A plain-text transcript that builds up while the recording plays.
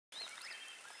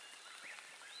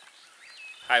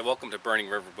Hi, welcome to Burning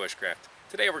River Bushcraft.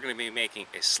 Today we're going to be making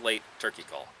a slate turkey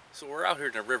call. So we're out here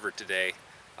in the river today.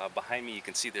 Behind me you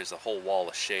can see there's a whole wall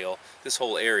of shale. This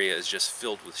whole area is just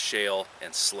filled with shale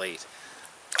and slate.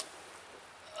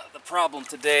 The problem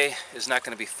today is not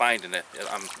going to be finding it.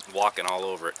 I'm walking all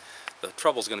over it. The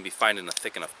trouble is going to be finding a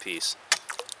thick enough piece.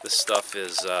 This stuff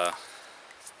is,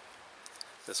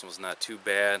 this one's not too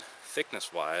bad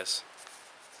thickness wise.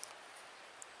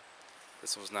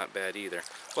 This one's not bad either.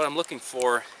 What I'm looking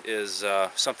for is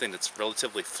something that's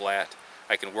relatively flat.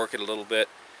 I can work it a little bit.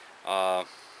 I'm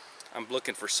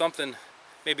looking for something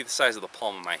maybe the size of the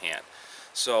palm of my hand.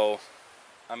 So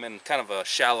I'm in kind of a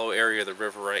shallow area of the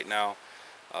river right now.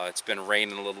 It's been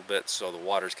raining a little bit, so the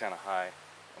water's kind of high.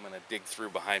 I'm going to dig through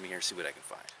behind me here and see what I can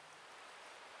find.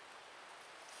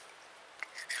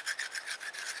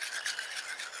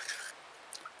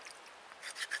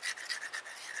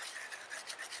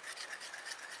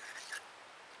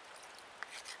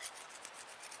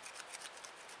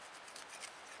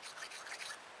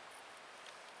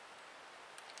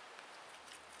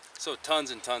 So tons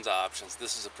and tons of options.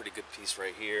 This is a pretty good piece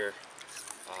right here.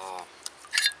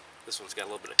 This one's got a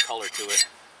little bit of color to it.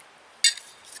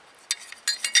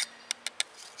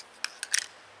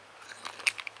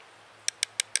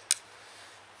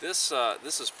 This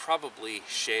is probably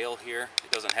shale here. It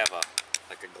doesn't have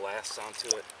like a glass sound to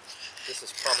it. This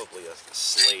is probably a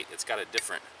slate. It's got a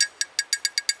different,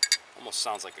 almost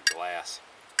sounds like a glass.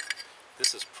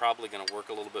 This is probably going to work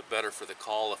a little bit better for the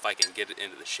call if I can get it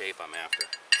into the shape I'm after.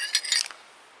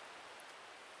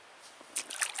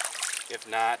 If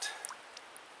not,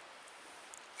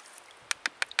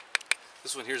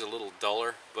 this one here's a little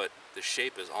duller, but the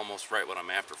shape is almost right what I'm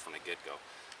after from the get-go.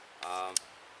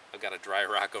 I've got a dry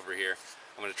rock over here.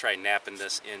 I'm going to try napping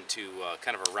this into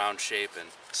kind of a round shape and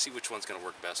see which one's going to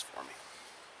work best for me.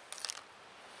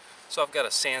 So I've got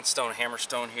a sandstone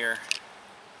hammerstone here,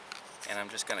 and I'm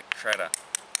just going to try to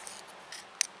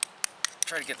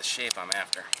get the shape I'm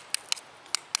after.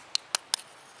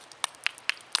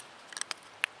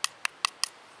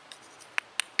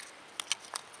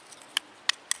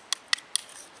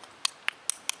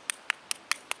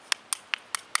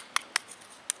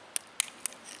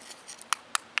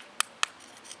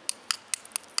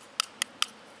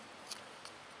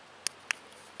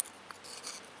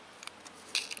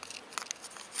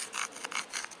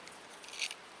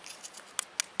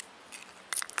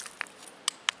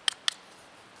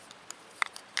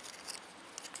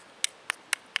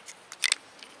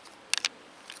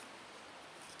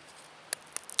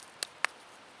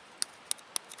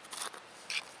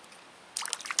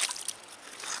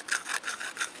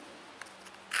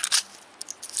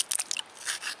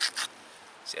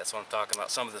 See, that's what I'm talking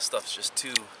about. Some of this stuff's just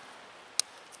too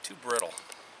brittle.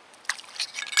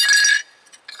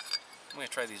 I'm going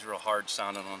to try these real hard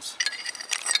sounding ones.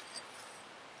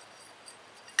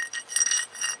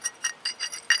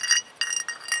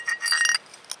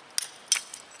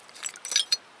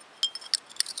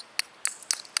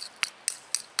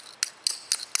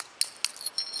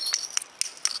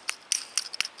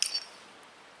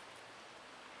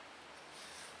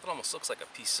 It almost looks like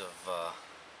a piece of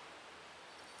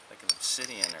like an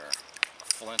obsidian or a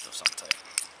flint of some type.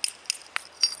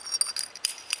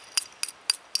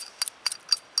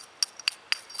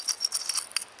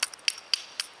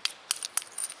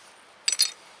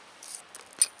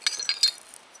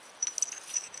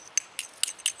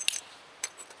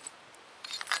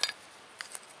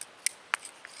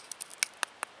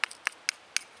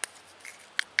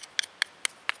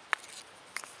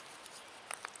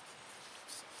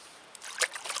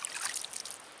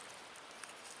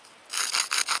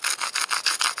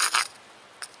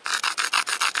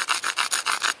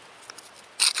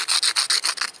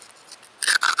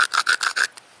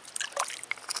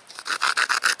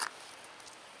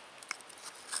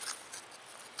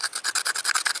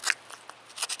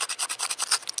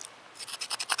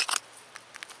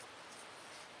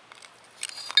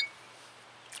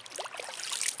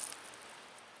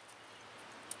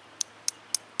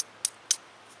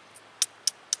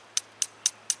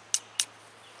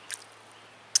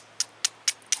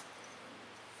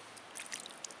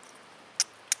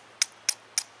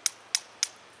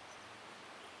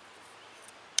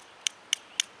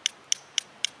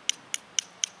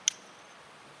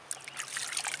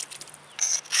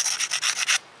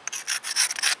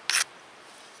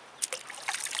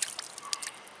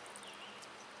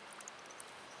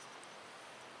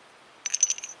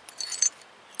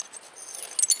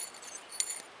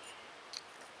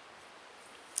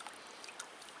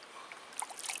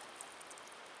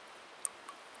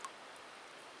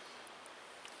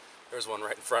 There's one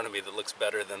right in front of me that looks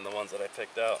better than the ones that I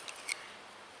picked out.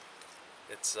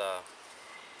 It's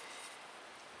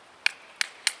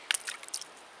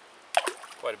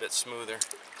quite a bit smoother.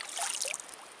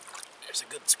 There's a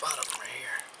good spot of them right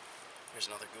here. Here's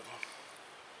another good one.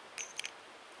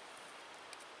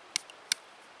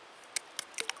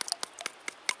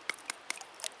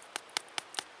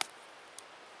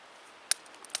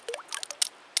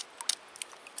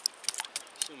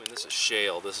 Assuming this is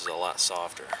shale, this is a lot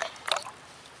softer.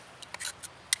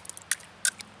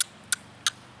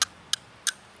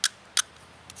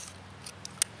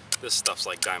 This stuff's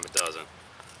like dime a dozen.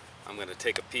 I'm going to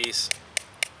take a piece.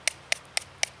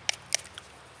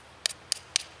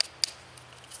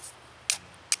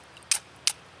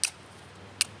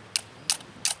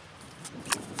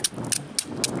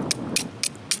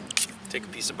 Take a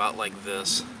piece about like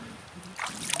this.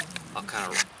 I'll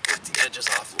kind of rip the edges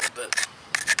off a little bit.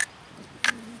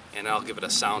 And I'll give it a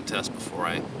sound test before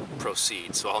I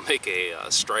proceed. So I'll make a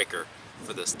striker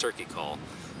for this turkey call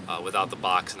without the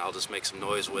box, and I'll just make some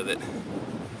noise with it.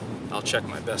 I'll check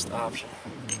my best option.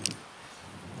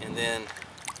 And then,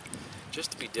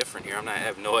 just to be different here, I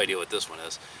have no idea what this one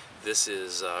is. This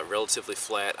is relatively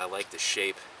flat. I like the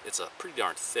shape. It's pretty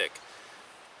darn thick.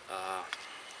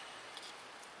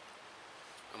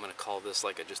 I'm going to call this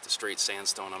like just a straight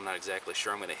sandstone. I'm not exactly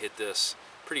sure. I'm going to hit this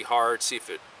pretty hard, see if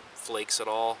it flakes at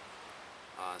all,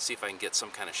 see if I can get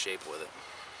some kind of shape with it.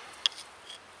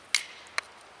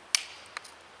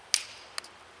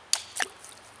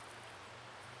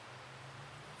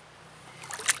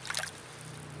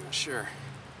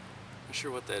 Not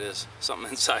sure what that is. Something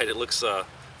inside. It looks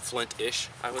flint-ish,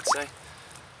 I would say.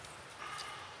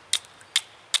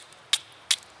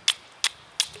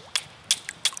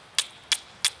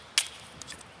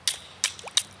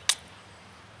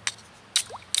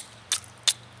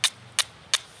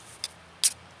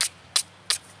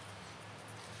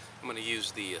 I'm going to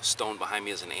use the stone behind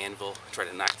me as an anvil, try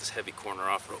to knock this heavy corner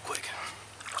off real quick.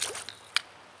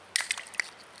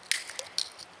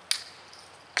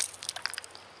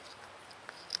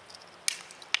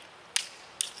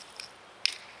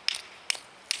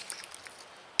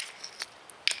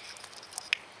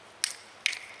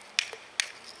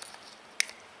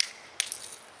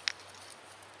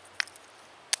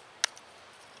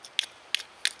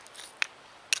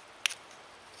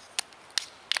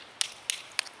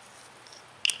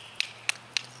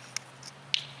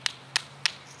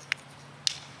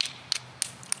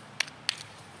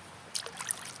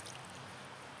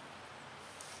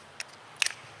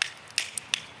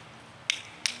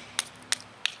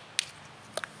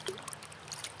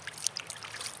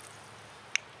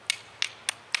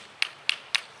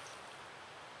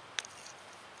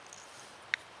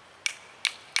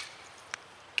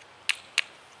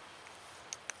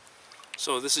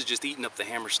 So this is just eating up the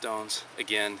hammer stones.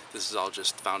 Again, this is all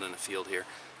just found in a field here.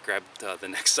 Grabbed the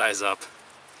next size up.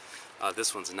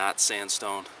 This one's not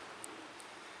sandstone,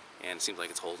 and it seems like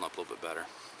it's holding up a little bit better.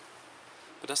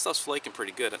 But that stuff's flaking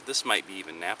pretty good. This might be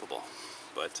even nappable,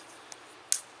 but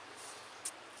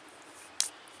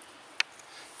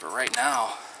for right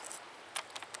now,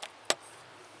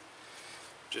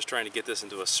 just trying to get this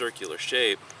into a circular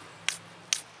shape.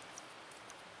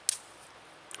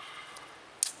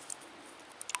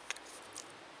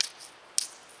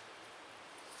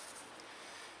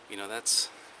 You know, it's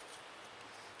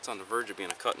on the verge of being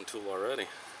a cutting tool already.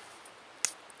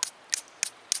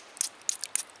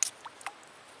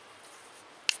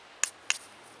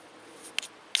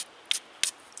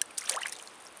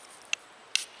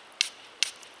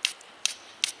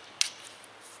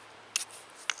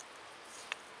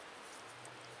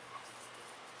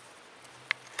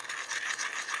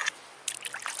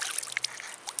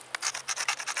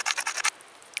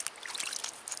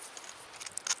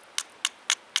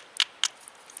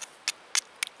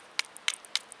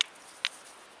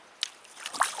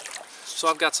 So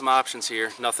I've got some options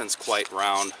here. Nothing's quite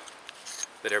round,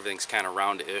 but everything's kind of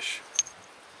round-ish.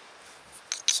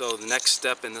 So the next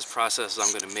step in this process is I'm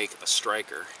going to make a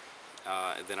striker.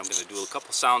 And then I'm going to do a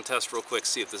couple sound tests real quick,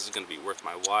 see if this is going to be worth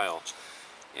my while.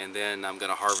 And then I'm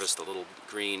going to harvest a little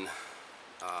green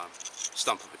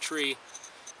stump of a tree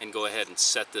and go ahead and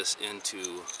set this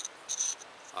into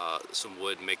some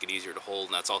wood and make it easier to hold.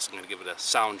 And that's also going to give it a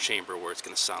sound chamber where it's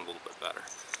going to sound a little bit better.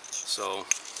 So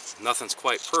nothing's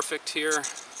quite perfect here,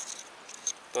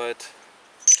 but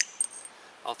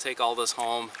I'll take all this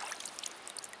home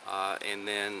and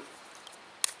then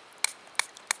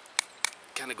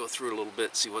kind of go through it a little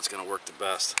bit, see what's going to work the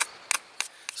best.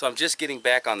 So I'm just getting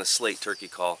back on the Slate turkey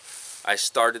call. I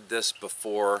started this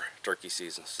before turkey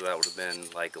season, so that would have been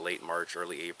like late March,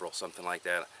 early April, something like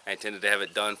that. I intended to have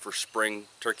it done for spring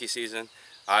turkey season.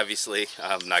 Obviously,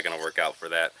 I'm not going to work out for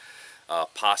that.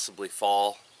 Possibly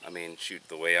fall. I mean, shoot,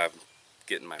 the way I'm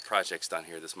getting my projects done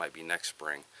here, this might be next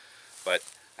spring. But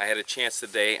I had a chance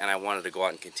today, and I wanted to go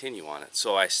out and continue on it.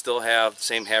 So I still have the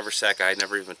same haversack. I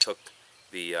never even took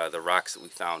the rocks that we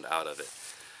found out of it.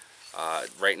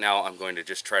 Right now, I'm going to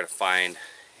just try to find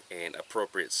an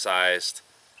appropriate sized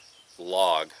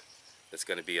log that's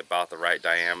going to be about the right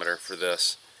diameter for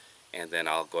this, and then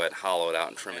I'll go ahead and hollow it out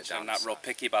and trim it down. I'm not real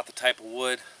picky about the type of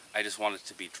wood. I just want it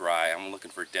to be dry. I'm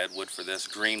looking for dead wood for this.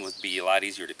 Green would be a lot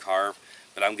easier to carve,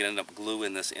 but I'm going to end up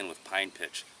gluing this in with pine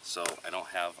pitch, so I don't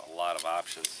have a lot of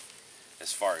options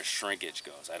as far as shrinkage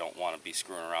goes. I don't want to be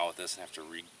screwing around with this and have to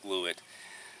re-glue it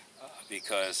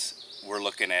because we're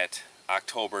looking at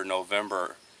October,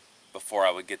 November before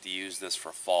I would get to use this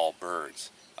for fall birds.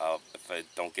 If I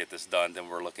don't get this done, then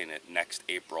we're looking at next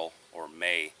April or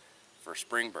May for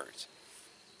spring birds.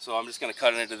 So I'm just going to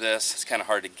cut into this. It's kind of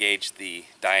hard to gauge the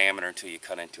diameter until you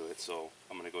cut into it, so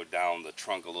I'm going to go down the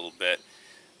trunk a little bit.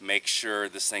 Make sure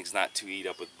this thing's not too eat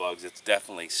up with bugs. It's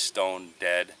definitely stone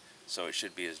dead, so it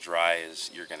should be as dry as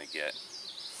you're going to get.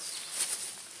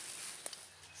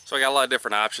 So I got a lot of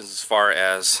different options as far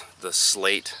as the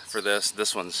slate for this.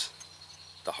 This one's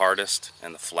the hardest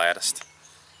and the flattest.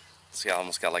 It's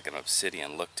almost got like an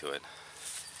obsidian look to it.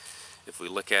 If we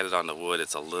look at it on the wood,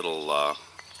 it's a little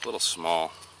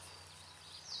small.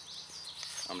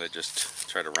 I'm going to just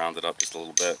try to round it up just a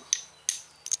little bit.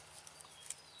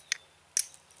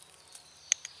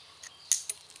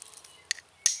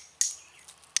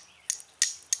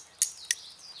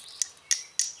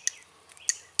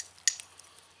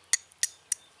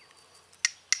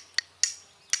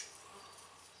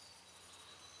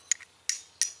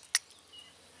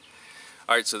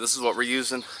 Alright, so this is what we're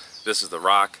using. This is the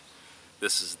rock.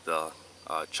 This is the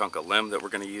chunk of limb that we're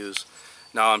going to use.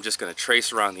 Now I'm just going to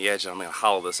trace around the edge and I'm going to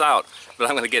hollow this out, but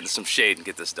I'm going to get in some shade and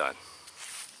get this done.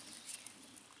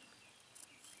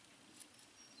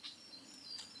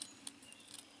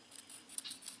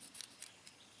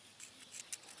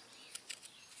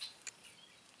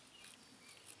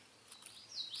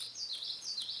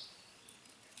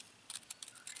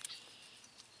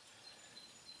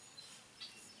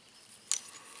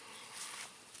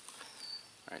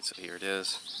 Alright, so here it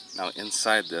is. Now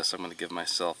inside this I'm going to give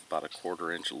myself about a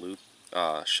 1/4 inch loop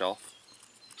shelf.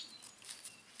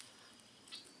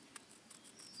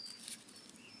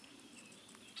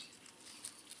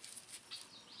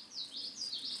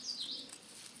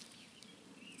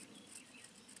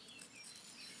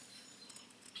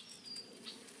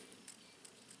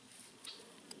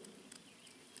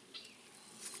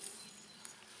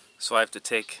 So I have to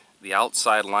take the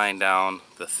outside line down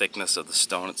the thickness of the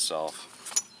stone itself,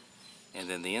 and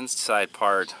then the inside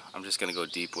part I'm just going to go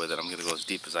deep with it. I'm going to go as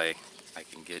deep as I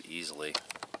can get easily.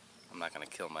 I'm not going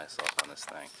to kill myself on this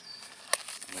thing.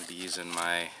 I'm going to be using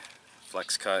my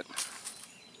flex cut.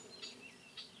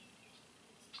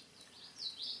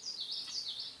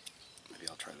 Maybe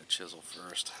I'll try the chisel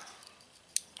first,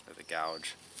 or the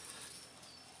gouge.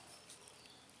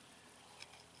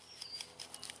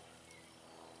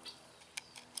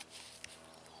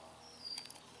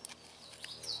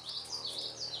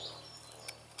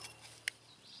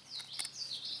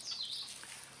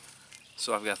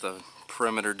 So I've got the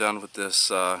perimeter done with this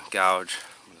gouge.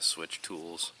 I'm going to switch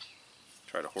tools,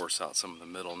 try to horse out some of the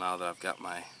middle now that I've got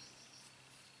my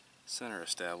center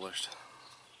established.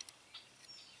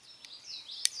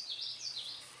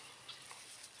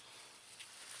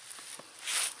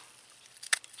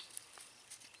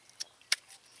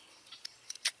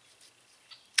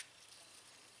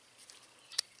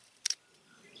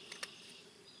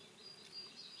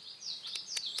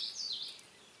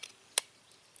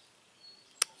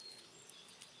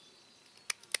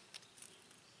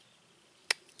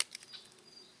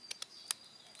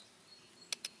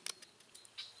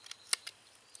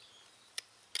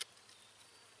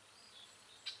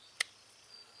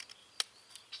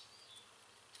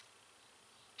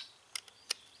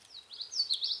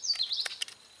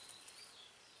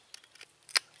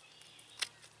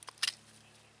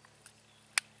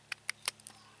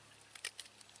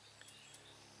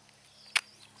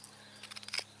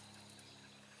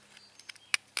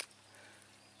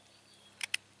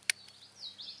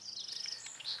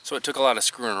 So it took a lot of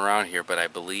screwing around here, but I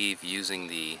believe using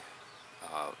the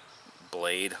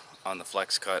blade on the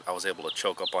flex cut, I was able to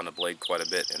choke up on the blade quite a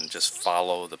bit and just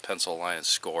follow the pencil line and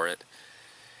score it.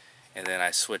 And then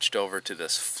I switched over to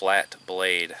this flat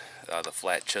blade, the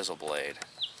flat chisel blade,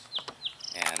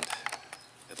 and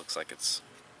it looks like it's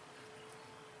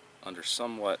under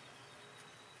somewhat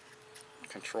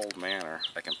controlled manner.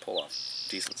 I can pull off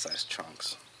decent sized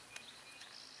chunks.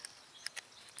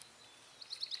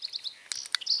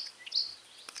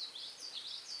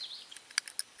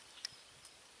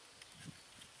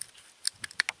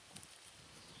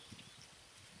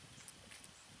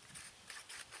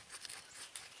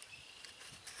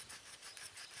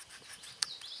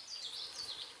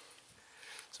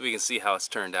 So we can see how it's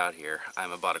turned out here.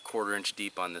 I'm about 1/4 inch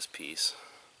deep on this piece.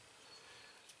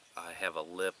 I have a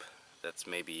lip that's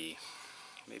maybe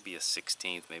a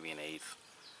 1/16, maybe an 1/8.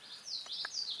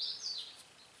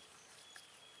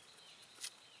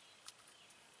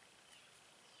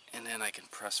 And then I can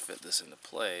press fit this into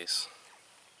place.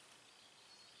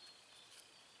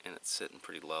 And it's sitting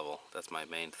pretty level. That's my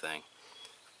main thing.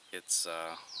 It's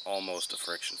almost a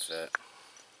friction fit.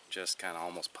 Just kind of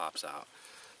almost pops out.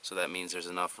 So that means there's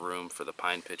enough room for the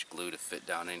pine pitch glue to fit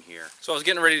down in here. So I was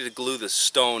getting ready to glue the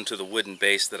stone to the wooden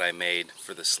base that I made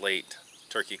for the Slate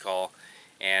turkey call.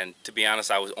 And to be honest,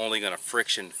 I was only going to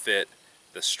friction fit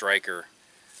the striker.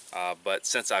 But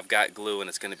since I've got glue and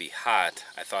it's going to be hot,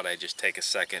 I thought I'd just take a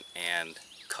second and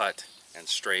cut and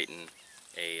straighten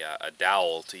a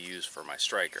dowel to use for my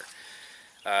striker.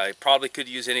 I probably could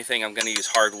use anything. I'm going to use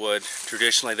hardwood.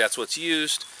 Traditionally, that's what's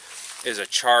used, is a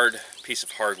charred piece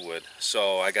of hardwood.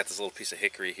 So I got this little piece of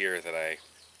hickory here that I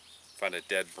found a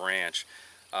dead branch.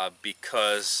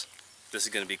 Because this is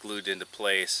going to be glued into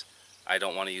place, I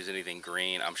don't want to use anything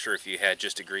green. I'm sure if you had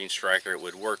just a green striker, it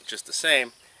would work just the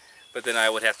same. But then I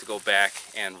would have to go back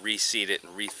and reseat it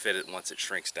and refit it once it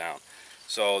shrinks down.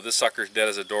 So this sucker's dead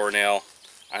as a doornail.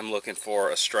 I'm looking for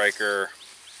a striker,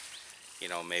 you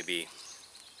know, maybe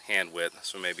hand width,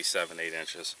 so maybe 7-8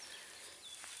 inches.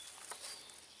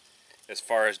 As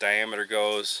far as diameter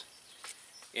goes,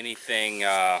 anything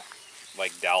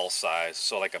like dowel size,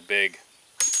 so like a big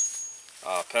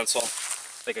pencil,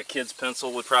 like a kid's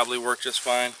pencil would probably work just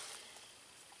fine.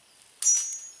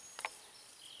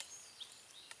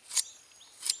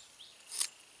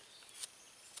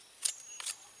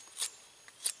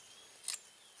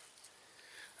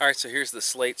 Alright, so here's the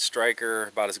Slate striker,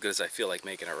 about as good as I feel like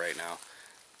making it right now.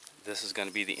 This is going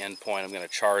to be the end point. I'm going to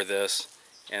char this,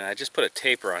 and I just put a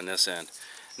taper on this end.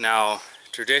 Now,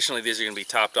 traditionally these are going to be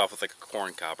topped off with like a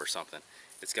corn cob or something.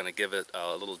 It's going to give it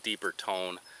a little deeper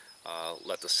tone,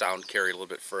 let the sound carry a little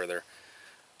bit further.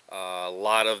 A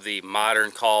lot of the modern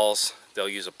calls, they'll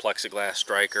use a plexiglass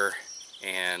striker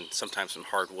and sometimes some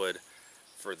hardwood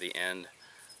for the end,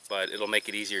 but it'll make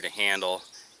it easier to handle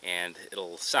and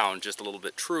it'll sound just a little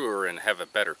bit truer and have a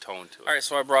better tone to it. Alright,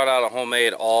 so I brought out a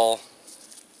homemade awl,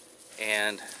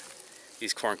 and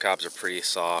these corn cobs are pretty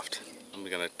soft. I'm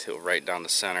going to tilt right down the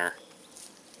center.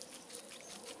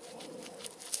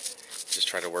 Just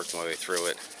try to work my way through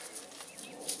it.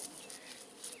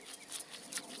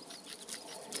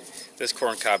 This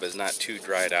corn cob is not too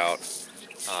dried out.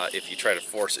 If you try to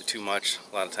force it too much,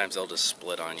 a lot of times they'll just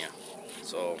split on you.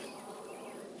 So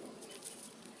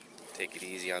take it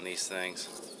easy on these things.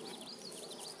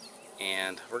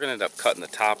 And we're going to end up cutting the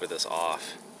top of this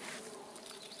off.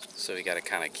 So you got to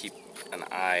kind of keep an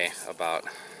eye about,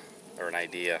 or an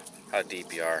idea, how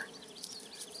deep you are.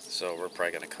 So we're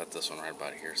probably going to cut this one right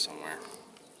about here somewhere.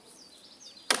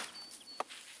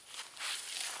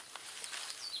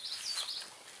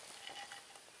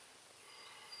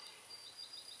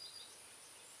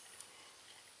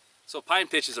 So pine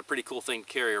pitch is a pretty cool thing to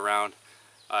carry around.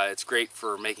 It's great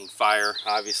for making fire.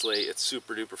 Obviously, it's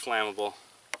super duper flammable.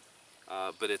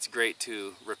 But it's great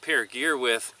to repair gear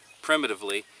with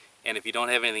primitively. And if you don't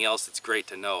have anything else, it's great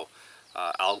to know.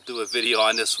 I'll do a video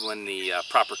on this when the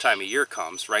proper time of year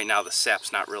comes. Right now the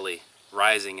sap's not really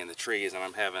rising in the trees, and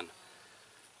I'm having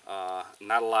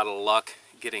not a lot of luck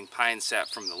getting pine sap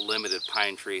from the limited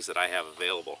pine trees that I have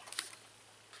available.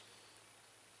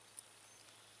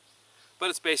 But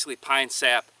it's basically pine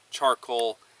sap,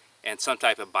 charcoal, and some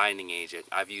type of binding agent.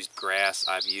 I've used grass,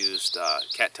 I've used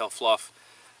cattail fluff,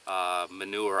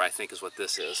 manure I think is what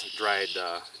this is, dried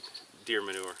deer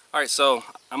manure. Alright, so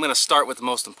I'm going to start with the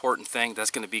most important thing. That's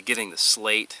going to be getting the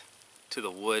slate to the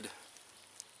wood.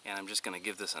 And I'm just going to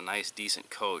give this a nice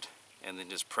decent coat and then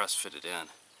just press fit it in.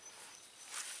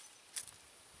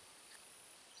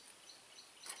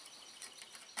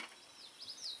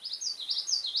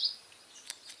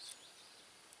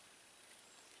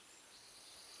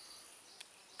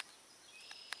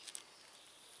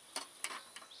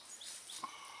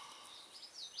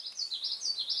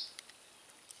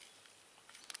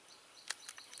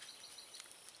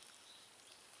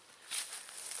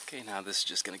 Okay, now this is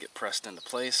just going to get pressed into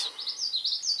place.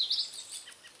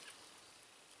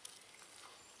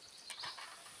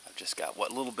 just got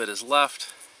what little bit is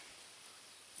left,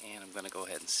 and I'm going to go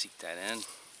ahead and seat that in. There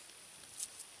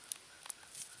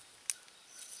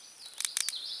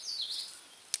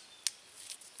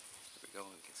we go.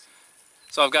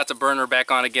 So I've got the burner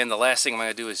back on again. The last thing I'm going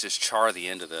to do is just char the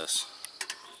end of this.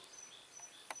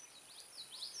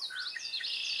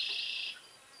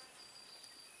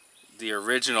 The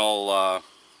original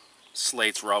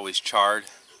slates were always charred,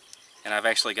 and I've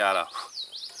actually got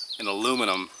an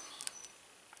aluminum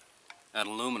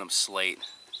slate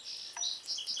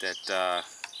that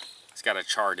it's got a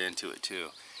charred end to it too.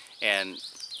 And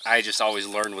I just always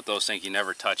learned with those things, you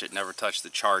never touch it, never touch the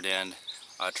charred end.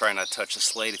 Try not to touch the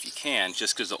slate if you can,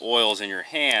 just because the oils in your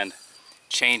hand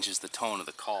changes the tone of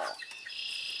the call.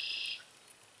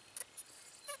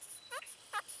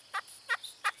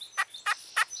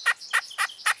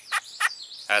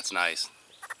 That's nice.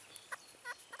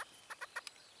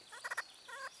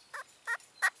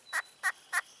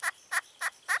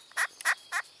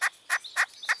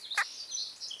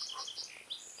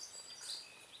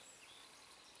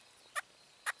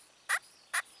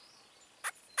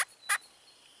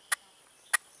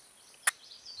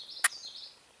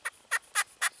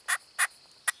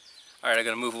 Alright, I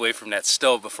gotta move away from that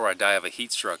stove before I die of a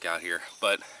heat stroke out here.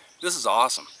 But this is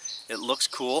awesome. It looks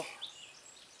cool.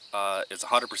 It's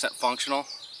 100% functional.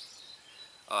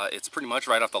 It's pretty much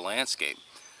right off the landscape.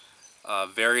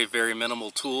 Very, very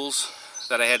minimal tools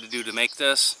that I had to do to make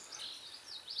this.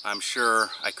 I'm sure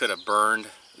I could have burned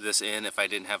this in if I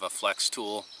didn't have a flex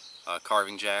tool,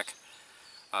 carving jack.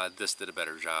 This did a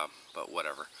better job, but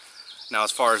whatever. Now,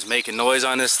 as far as making noise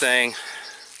on this thing,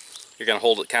 you're gonna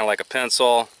hold it kind of like a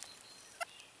pencil.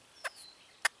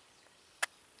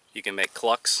 You can make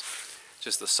clucks,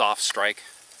 just a soft strike.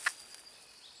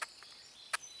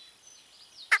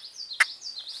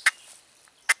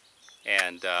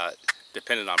 And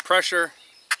depending on pressure,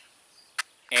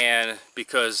 and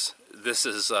because this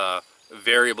is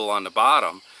variable on the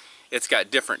bottom, it's got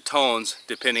different tones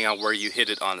depending on where you hit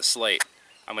it on the slate.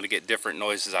 I'm going to get different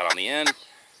noises out on the end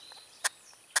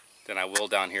than I will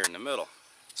down here in the middle.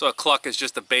 So a cluck is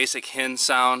just a basic hen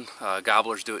sound.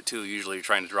 Gobblers do it too. Usually you're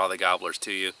trying to draw the gobblers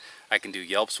to you. I can do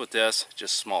yelps with this,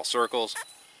 just small circles.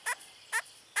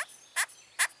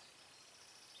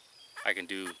 I can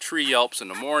do tree yelps in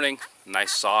the morning,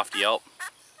 nice soft yelp.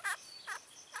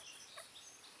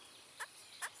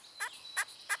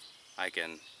 I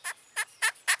can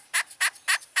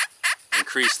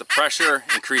increase the pressure,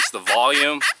 increase the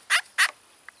volume.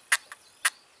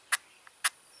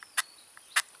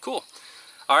 Cool.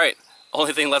 Alright,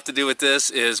 only thing left to do with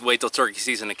this is wait till turkey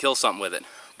season to kill something with it.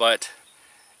 But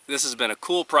this has been a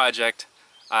cool project,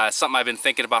 something I've been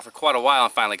thinking about for quite a while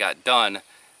and finally got done.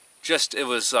 Just, it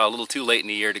was a little too late in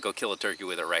the year to go kill a turkey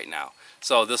with it right now.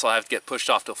 So this will have to get pushed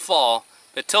off till fall.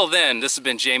 But till then, this has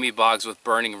been Jamie Boggs with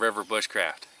Burning River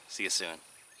Bushcraft. See you soon.